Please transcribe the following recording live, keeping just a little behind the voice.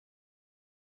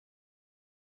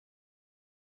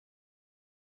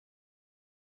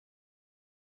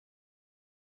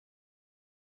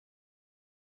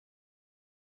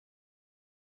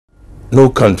No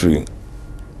country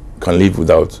can live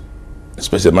without,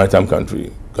 especially a maritime country,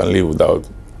 can live without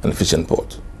an efficient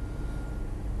port.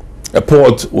 A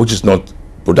port which is not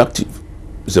productive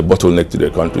is a bottleneck to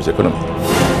the country's economy.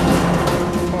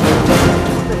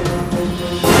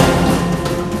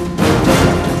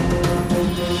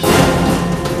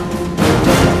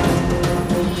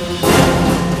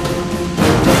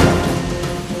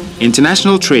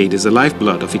 International trade is the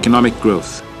lifeblood of economic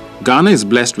growth. Ghana is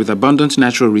blessed with abundant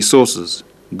natural resources: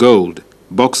 gold,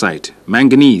 bauxite,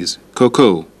 manganese,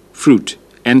 cocoa, fruit,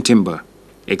 and timber.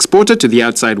 Exported to the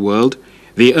outside world,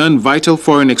 they earn vital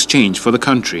foreign exchange for the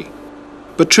country.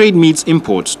 But trade meets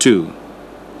imports too.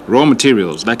 Raw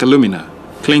materials like alumina,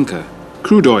 clinker,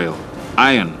 crude oil,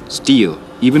 iron, steel,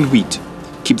 even wheat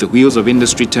keep the wheels of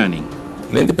industry turning.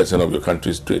 90% of your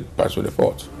country's trade passes through the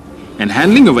port. And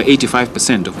handling over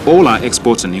 85% of all our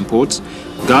exports and imports,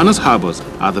 Ghana's harbors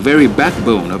are the very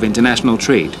backbone of international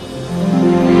trade.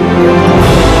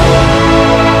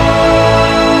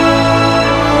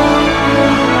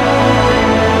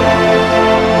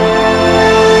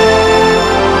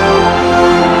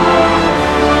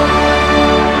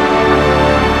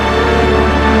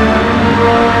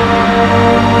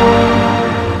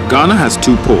 Ghana has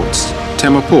two ports,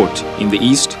 Tema Port in the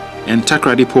east and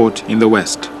Takoradi Port in the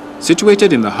west.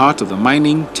 Situated in the heart of the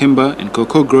mining, timber and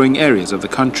cocoa growing areas of the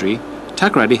country,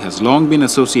 Takoradi has long been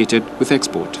associated with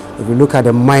export. If you look at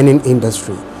the mining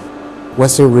industry,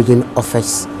 Western region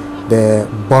offers the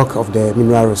bulk of the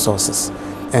mineral resources,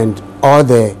 and all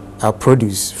the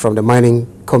produce from the mining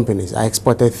companies are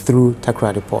exported through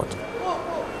Takoradi Port.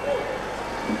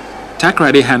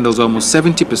 Takoradi handles almost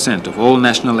 70% of all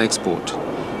national export.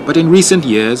 But in recent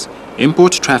years,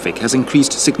 import traffic has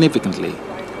increased significantly,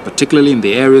 particularly in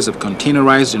the areas of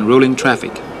containerized and rolling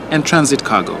traffic and transit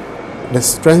cargo. The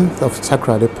strength of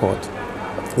Takoradi Port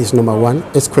is, number one,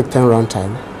 its quick turnaround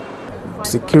time,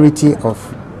 security of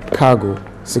cargo,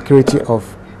 security of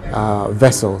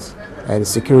vessels, and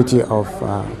security of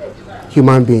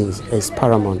human beings is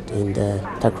paramount in the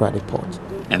Takoradi Port.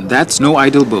 And that's no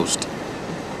idle boast.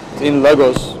 In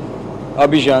Lagos,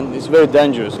 Abidjan, it's very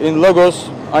dangerous. In Lagos,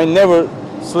 I never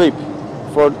sleep.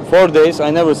 For 4 days, I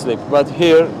never sleep. But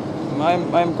here,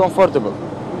 I'm comfortable.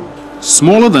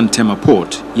 Smaller than Tema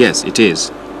Port, yes, it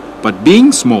is. But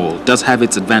being small does have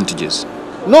its advantages.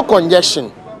 No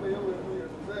congestion,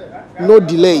 no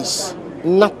delays,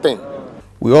 nothing.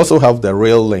 We also have the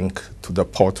rail link to the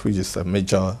port, which is a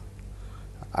major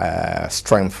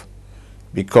strength.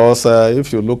 Because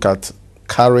if you look at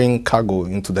carrying cargo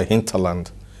into the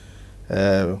hinterland,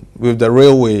 with the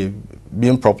railway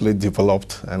being properly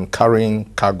developed and carrying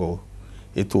cargo,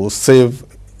 it will save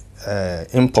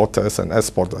importers and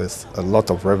exporters a lot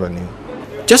of revenue.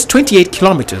 Just 28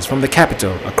 kilometers from the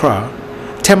capital, Accra,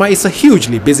 Tema is a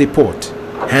hugely busy port,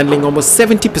 handling almost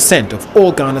 70% of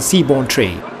all Ghana's seaborne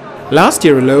trade. Last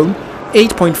year alone,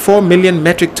 8.4 million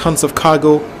metric tons of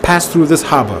cargo passed through this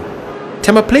harbor.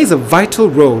 Tema plays a vital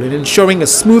role in ensuring a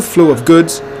smooth flow of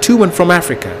goods to and from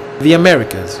Africa, the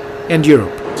Americas, and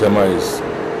Europe. Tema is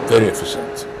very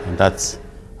efficient. And that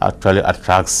actually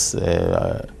attracts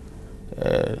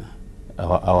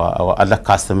our other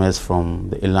customers from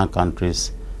the inland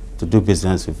countries to do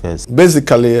business with us.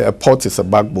 Basically, a port is a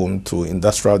backbone to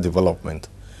industrial development.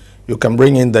 You can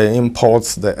bring in the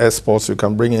imports, the exports, you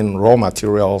can bring in raw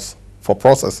materials for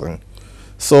processing.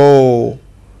 So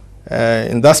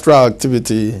industrial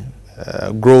activity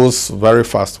grows very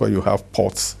fast where you have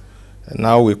ports. And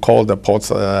now we call the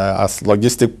ports as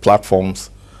logistic platforms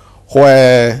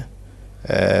where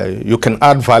you can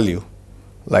add value.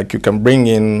 Like you can bring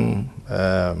in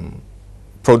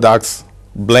products,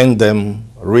 blend them,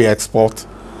 re-export.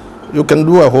 You can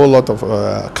do a whole lot of,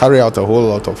 carry out a whole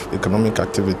lot of economic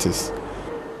activities.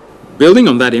 Building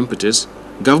on that impetus,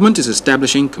 government is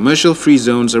establishing commercial free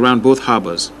zones around both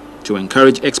harbors to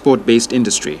encourage export-based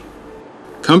industry.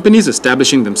 Companies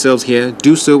establishing themselves here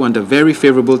do so under very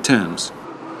favorable terms.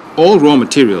 All raw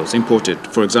materials imported,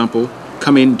 for example,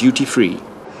 come in duty-free.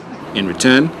 In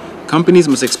return, companies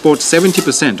must export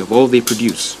 70% of all they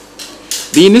produce.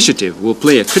 The initiative will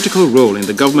play a critical role in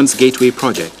the government's Gateway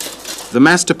project, the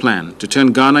master plan to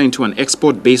turn Ghana into an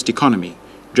export-based economy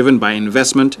driven by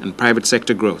investment and private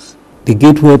sector growth. The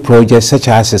Gateway project, such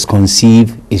as it's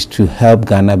conceived, is to help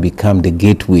Ghana become the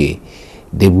gateway,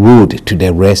 the road to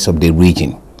the rest of the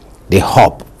region, the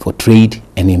hub for trade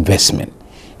and investment.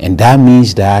 And that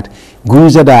means that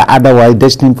goods that are otherwise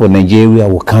destined for Nigeria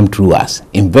will come through us.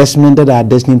 Investment that are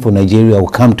destined for Nigeria will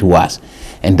come to us.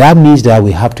 And that means that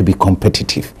we have to be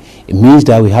competitive. it means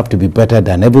that we have to be better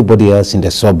than everybody else in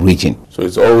the sub-region. So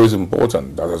it's always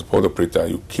important that as a port operator,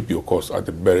 you keep your costs at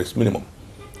the barest minimum.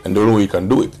 And the only way you can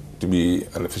do it to be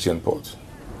an efficient port.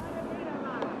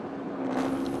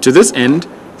 To this end,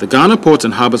 the Ghana Ports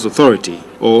and Harbours Authority,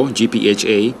 or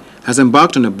GPHA, has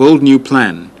embarked on a bold new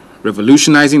plan,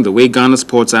 revolutionizing the way Ghana's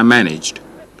ports are managed: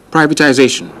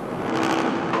 privatization.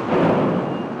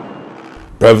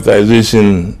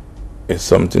 Privatization is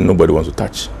something nobody wants to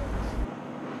touch.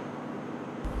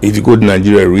 If you go to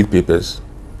Nigeria and read papers,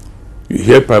 you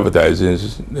hear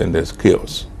privatization, then there's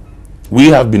chaos. We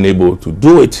have been able to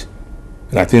do it,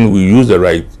 and I think we use the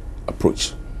right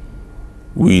approach.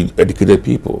 We educated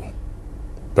people.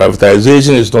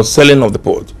 Privatization is not selling of the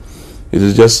port. It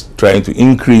is just trying to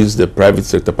increase the private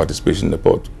sector participation in the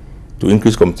port, to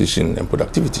increase competition and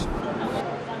productivity.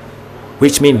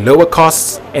 Which mean lower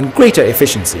costs and greater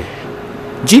efficiency.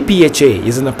 GPHA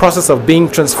is in the process of being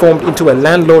transformed into a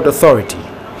landlord authority,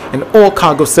 and all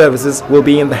cargo services will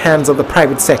be in the hands of the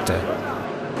private sector.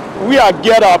 We are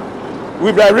geared up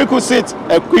with the requisite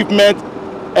equipment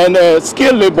and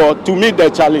skilled labor to meet the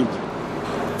challenge.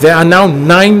 There are now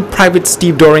 9 private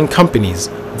stevedoring companies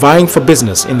vying for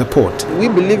business in the port. We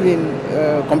believe in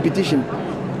competition.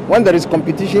 When there is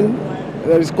competition,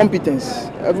 there is competence.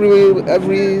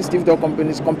 Every stevedore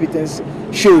company's competence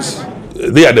shows.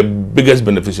 They are the biggest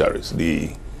beneficiaries, the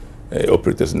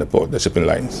operators in the port, the shipping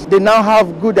lines. They now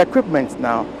have good equipment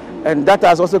now, and that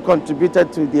has also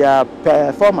contributed to their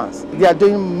performance. They are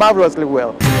doing marvelously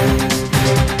well.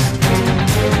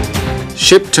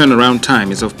 Ship turnaround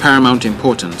time is of paramount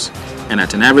importance, and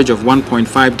at an average of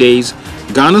 1.5 days,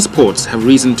 Ghana's ports have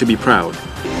reason to be proud.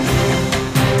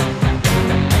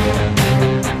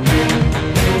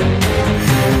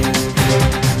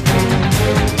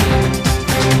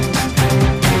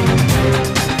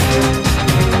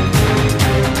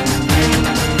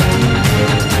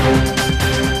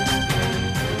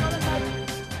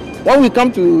 When we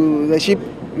come to the ship,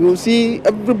 you will see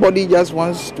everybody just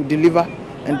wants to deliver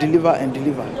and deliver and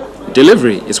deliver.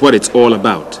 Delivery is what it's all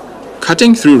about.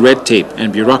 Cutting through red tape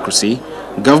and bureaucracy,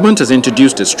 government has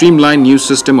introduced a streamlined new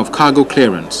system of cargo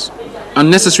clearance.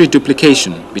 Unnecessary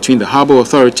duplication between the Harbour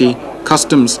Authority,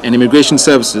 Customs and Immigration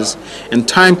Services, and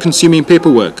time-consuming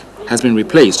paperwork has been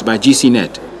replaced by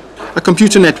GCNet, a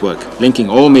computer network linking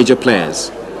all major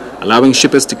players, allowing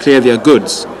shippers to clear their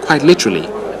goods, quite literally,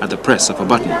 at the press of a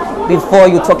button. Before,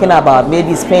 you're talking about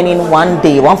maybe spending one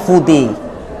full day,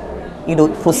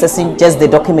 processing just the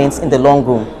documents in the long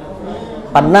room.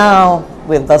 But now,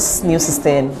 with this new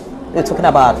system, we're talking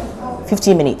about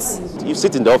 15 minutes. You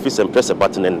sit in the office and press a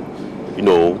button and,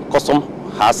 custom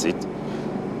has it.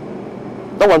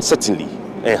 That one certainly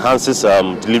enhances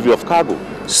delivery of cargo.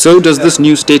 So does this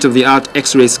new state-of-the-art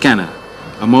X-ray scanner,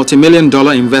 a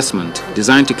multi-million-dollar investment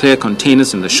designed to clear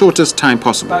containers in the shortest time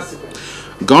possible.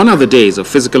 Gone are the days of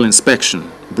physical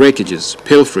inspection, breakages,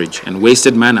 pilferage, and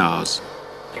wasted man-hours.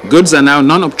 Goods are now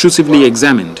non-obtrusively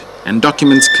examined and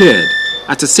documents cleared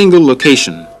at a single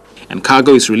location, and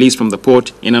cargo is released from the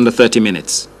port in under 30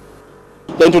 minutes.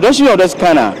 The introduction of the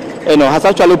scanner, has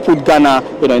actually put Ghana,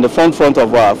 in the forefront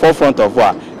of our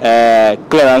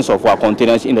clearance of our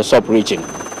containers in the sub-region.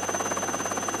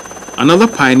 Another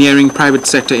pioneering private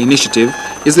sector initiative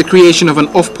is the creation of an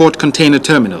off-port container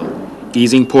terminal,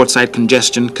 easing portside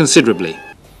congestion considerably.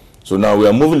 So now we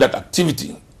are moving that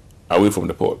activity away from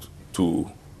the port to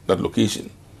that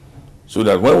location, so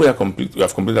that when we have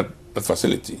completed that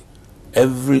facility,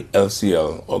 every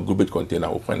LCL or Group 8 container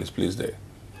will find its place there.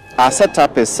 Our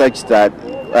setup is such that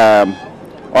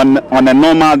on a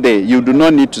normal day, you do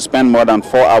not need to spend more than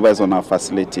 4 hours on our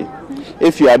facility.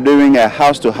 If you are doing a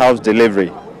house-to-house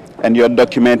delivery and your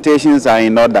documentations are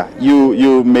in order,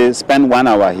 you may spend 1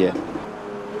 hour here.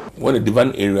 When the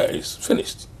divan area is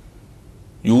finished,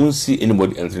 you won't see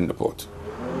anybody entering the port.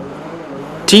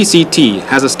 TCT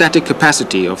has a static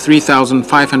capacity of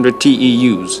 3,500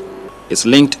 TEUs. It's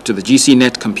linked to the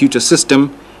GCNet computer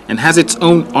system and has its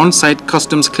own on-site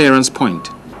customs clearance point,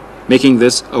 making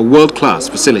this a world-class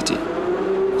facility,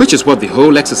 which is what the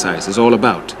whole exercise is all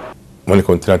about. When the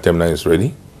container terminal is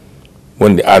ready,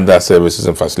 when the other services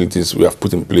and facilities we have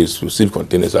put in place to receive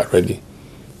containers are ready,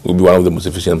 will be one of the most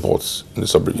efficient ports in the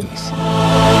sub-regions.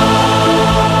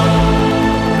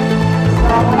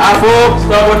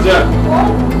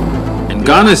 And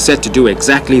Ghana is set to do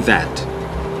exactly that.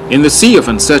 In the sea of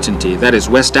uncertainty that is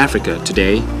West Africa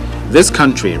today, this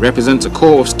country represents a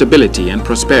core of stability and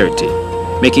prosperity,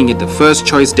 making it the first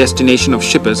choice destination of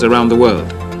shippers around the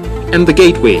world, and the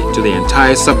gateway to the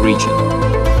entire sub-region.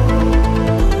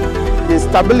 The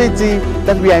stability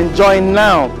that we are enjoying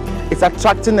now It's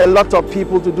attracting a lot of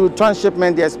people to do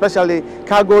transshipment, especially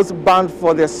cargoes bound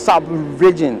for the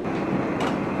sub-region.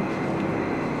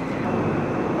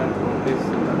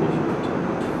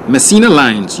 Messina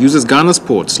Lines uses Ghana's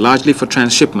ports largely for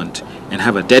transshipment and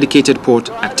have a dedicated port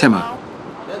at Tema.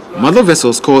 Mother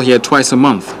vessels call here twice a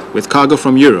month with cargo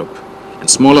from Europe, and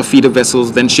smaller feeder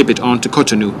vessels then ship it on to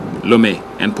Cotonou, Lomé,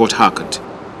 and Port Harcourt.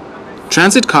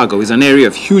 Transit cargo is an area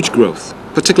of huge growth,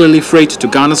 particularly freight to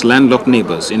Ghana's landlocked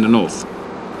neighbors in the north,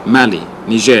 Mali,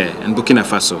 Niger, and Burkina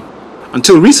Faso.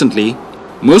 Until recently,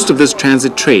 most of this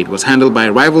transit trade was handled by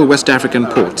rival West African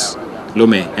ports,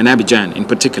 Lomé and Abidjan in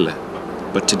particular.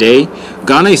 But today,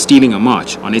 Ghana is stealing a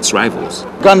march on its rivals.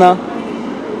 Ghana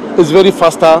is very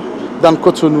faster than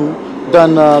Cotonou,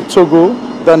 than Togo,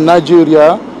 than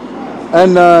Nigeria,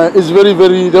 and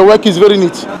the work is very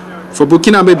neat. For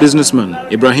Burkinabe businessman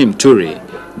Ibrahim Toure,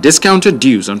 discounted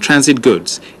dues on transit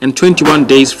goods and 21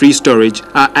 days free storage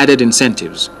are added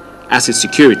incentives, as is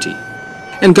security.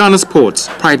 And Ghana's ports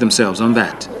pride themselves on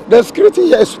that. The security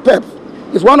here is superb.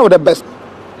 It's one of the best.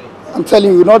 I'm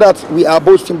telling you, not that we are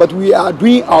boasting, but we are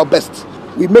doing our best.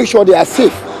 We make sure they are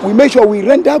safe. We make sure we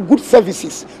render good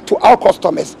services to our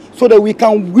customers so that we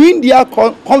can win their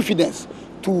confidence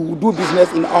to do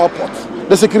business in our ports.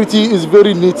 The security is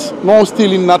very neat, no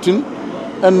stealing, nothing.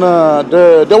 And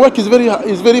the work is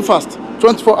very fast.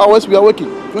 24 hours we are working,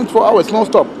 24 hours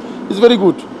non-stop. It's very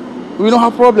good. We don't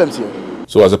have problems here.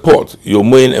 So as a port, your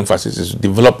main emphasis is to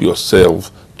develop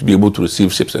yourself to be able to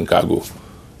receive ships and cargo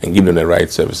and give them the right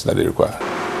service that they require.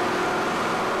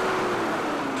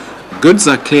 Goods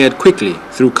are cleared quickly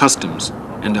through customs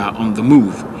and are on the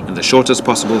move in the shortest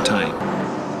possible time.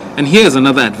 And here's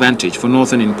another advantage for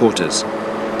northern importers: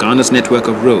 Ghana's network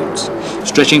of roads,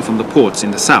 stretching from the ports in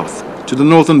the south to the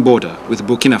northern border with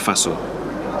Burkina Faso.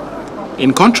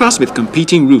 In contrast with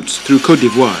competing routes through Côte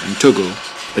d'Ivoire and Togo,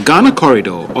 the Ghana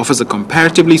corridor offers a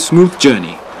comparatively smooth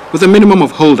journey with a minimum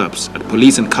of hold-ups at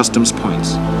police and customs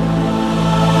points.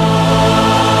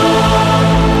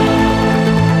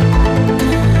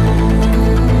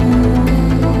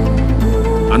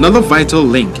 Another vital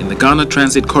link in the Ghana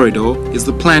Transit Corridor is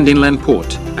the planned inland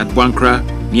port at Buankra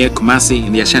near Kumasi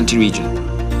in the Ashanti region.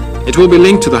 It will be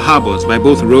linked to the harbours by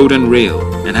both road and rail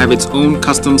and have its own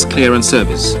customs clearance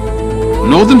service.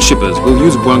 Northern shippers will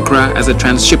use Buankra as a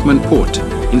transshipment port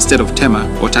instead of Tema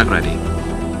or Takrady.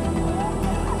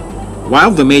 While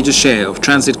the major share of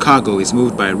transit cargo is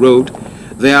moved by road,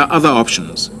 there are other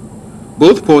options.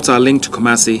 Both ports are linked to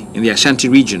Kumasi in the Ashanti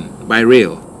region by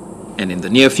rail, and in the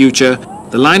near future,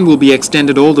 the line will be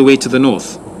extended all the way to the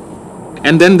north.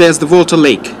 And then there's the Volta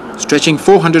Lake, stretching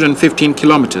 415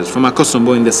 kilometers from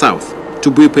Akosombo in the south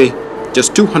to Buipe,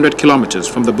 just 200 kilometers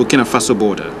from the Burkina Faso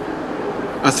border.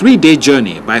 A 3-day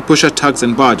journey by pusher tugs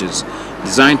and barges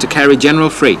designed to carry general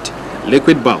freight,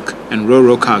 liquid bulk, and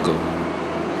ro-ro cargo.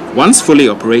 Once fully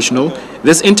operational,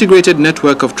 this integrated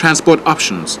network of transport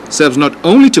options serves not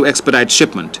only to expedite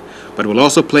shipment, but will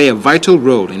also play a vital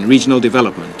role in regional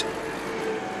development.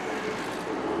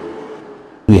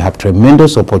 We have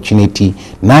tremendous opportunity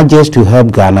not just to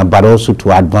help Ghana but also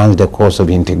to advance the cause of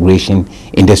integration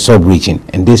in the sub-region,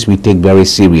 and this we take very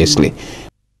seriously.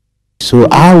 So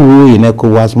our role in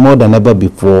ECOWAS more than ever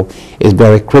before is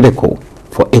very critical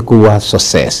for ECOWAS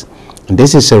success. And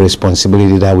this is a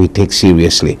responsibility that we take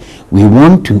seriously. We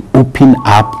want to open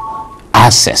up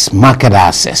access, market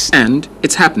access. And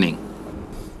it's happening.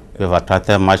 We've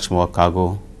attracted much more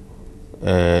cargo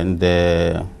in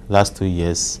the last 2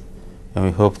 years, and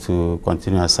we hope to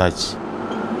continue as such.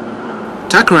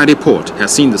 Takoradi Port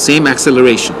has seen the same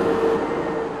acceleration.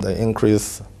 The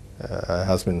increase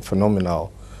has been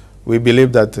phenomenal. We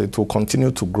believe that it will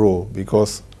continue to grow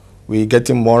because we're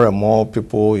getting more and more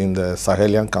people in the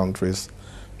Sahelian countries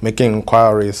making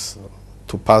inquiries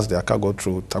to pass their cargo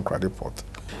through Takoradi Port.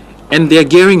 And they're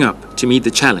gearing up to meet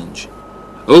the challenge.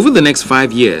 Over the next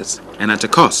 5 years, and at a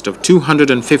cost of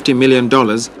 $250 million,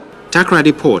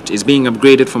 Takoradi Port is being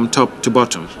upgraded from top to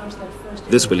bottom.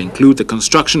 This will include the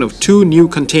construction of 2 new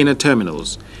container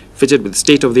terminals, fitted with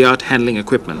state-of-the-art handling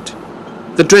equipment,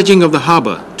 the dredging of the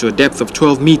harbour to a depth of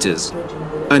 12 meters,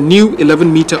 a new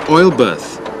 11-meter oil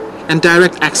berth, and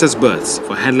direct access berths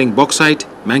for handling bauxite,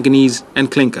 manganese, and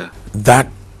clinker. That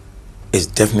is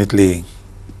definitely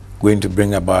going to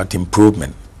bring about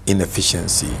improvement in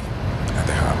efficiency at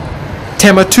the harbour.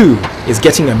 Tema 2 is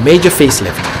getting a major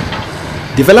facelift.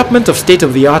 Development of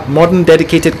state-of-the-art modern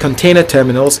dedicated container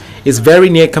terminals is very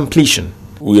near completion.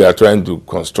 We are trying to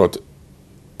construct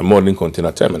a modern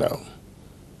container terminal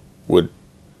with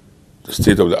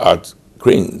state-of-the-art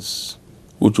cranes,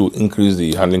 which will increase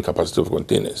the handling capacity of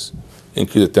containers,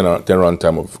 increase the turnaround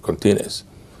time of containers.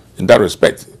 in that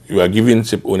respect, you are giving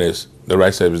ship owners the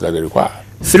right service that they require.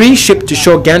 3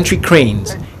 ship-to-shore gantry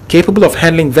cranes capable of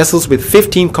handling vessels with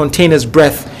 15 containers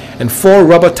breadth and 4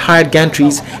 rubber-tired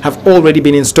gantries have already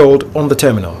been installed on the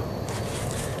terminal.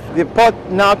 The port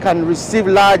now can receive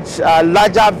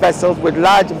larger vessels with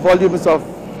large volumes of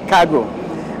cargo.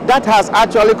 That has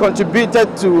actually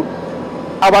contributed to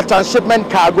our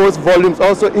transshipment cargo's volumes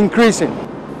also increasing.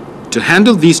 To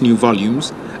handle these new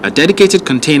volumes, a dedicated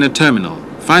container terminal,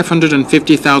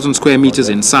 550,000 square meters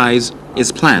in size,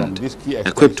 is planned,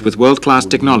 equipped with world-class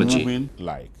technology.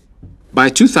 By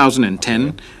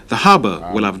 2010, the harbour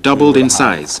will have doubled in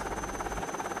size.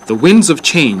 The winds of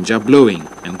change are blowing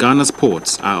and Ghana's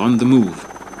ports are on the move.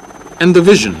 And the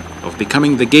vision of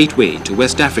becoming the gateway to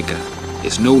West Africa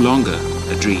is no longer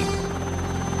a dream.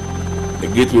 The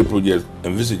Gateway project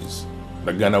envisages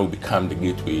that Ghana will become the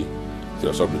gateway to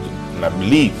the sub-region. And I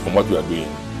believe from what we are doing,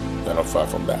 we are not far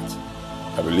from that.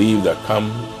 I believe that come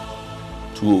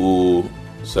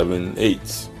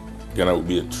 2078, Ghana will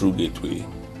be a true gateway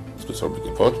to the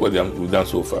sub-region. For what we've done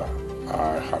so far,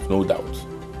 I have no doubt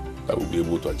that we'll be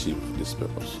able to achieve this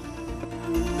purpose.